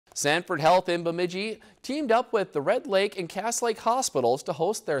Sanford Health in Bemidji teamed up with the Red Lake and Cass Lake hospitals to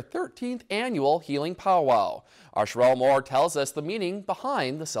host their 13th annual Healing Powwow. Our Sherelle Moore tells us the meaning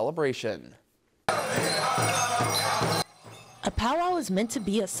behind the celebration. A powwow is meant to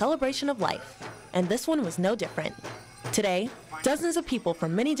be a celebration of life, and this one was no different. Today, dozens of people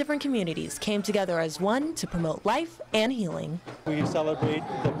from many different communities came together as one to promote life and healing. We celebrate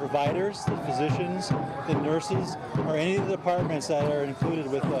the providers, the physicians, the nurses, or any of the departments that are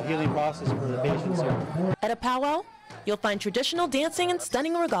included with the healing process for the patients here. At a powwow, you'll find traditional dancing and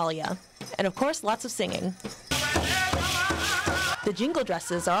stunning regalia, and of course, lots of singing. The jingle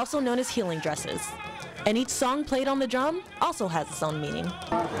dresses are also known as healing dresses, and each song played on the drum also has its own meaning.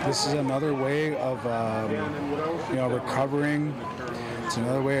 This is another way of recovering. It's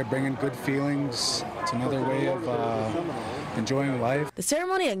another way of bringing good feelings. It's another way of enjoying life. The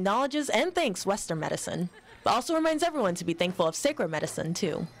ceremony acknowledges and thanks Western medicine, but also reminds everyone to be thankful of sacred medicine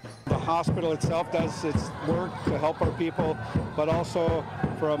too. The hospital itself does its work to help our people, but also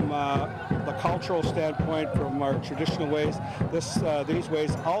from the cultural standpoint, from our traditional ways, these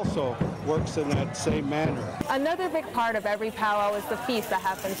ways also works in that same manner. Another big part of every powwow is the feast that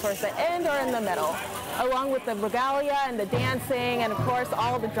happens towards the end or in the middle. Along with the regalia and the dancing and of course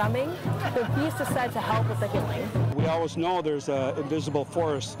all the drumming, the feast is said to help with the healing. We always know there's an invisible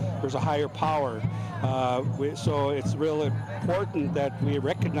force, there's a higher power, so it's really important that we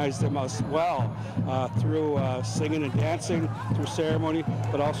recognize them as well through singing and dancing, through ceremony,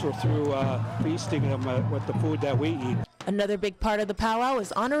 but also through feasting them with the food that we eat. Another big part of the powwow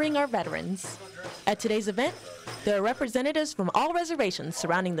is honoring our veterans. At today's event, there are representatives from all reservations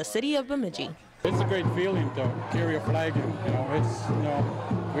surrounding the city of Bemidji. It's a great feeling to carry a flag in,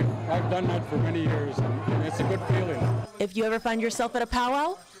 I've done that for many years and it's a good feeling. If you ever find yourself at a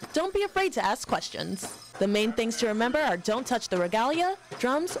powwow, don't be afraid to ask questions. The main things to remember are don't touch the regalia,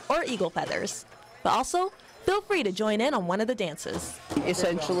 drums, or eagle feathers. But also, feel free to join in on one of the dances.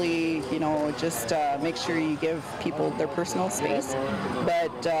 Essentially, just make sure you give people their personal space,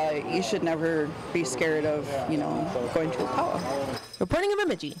 but you should never be scared of, going to a powwow. Reporting in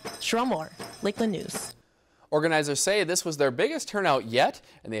Bemidji, Sherelle Moore, Lakeland News. Organizers say this was their biggest turnout yet,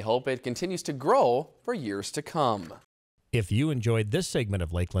 and they hope it continues to grow for years to come. If you enjoyed this segment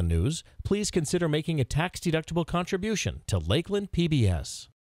of Lakeland News, please consider making a tax-deductible contribution to Lakeland PBS.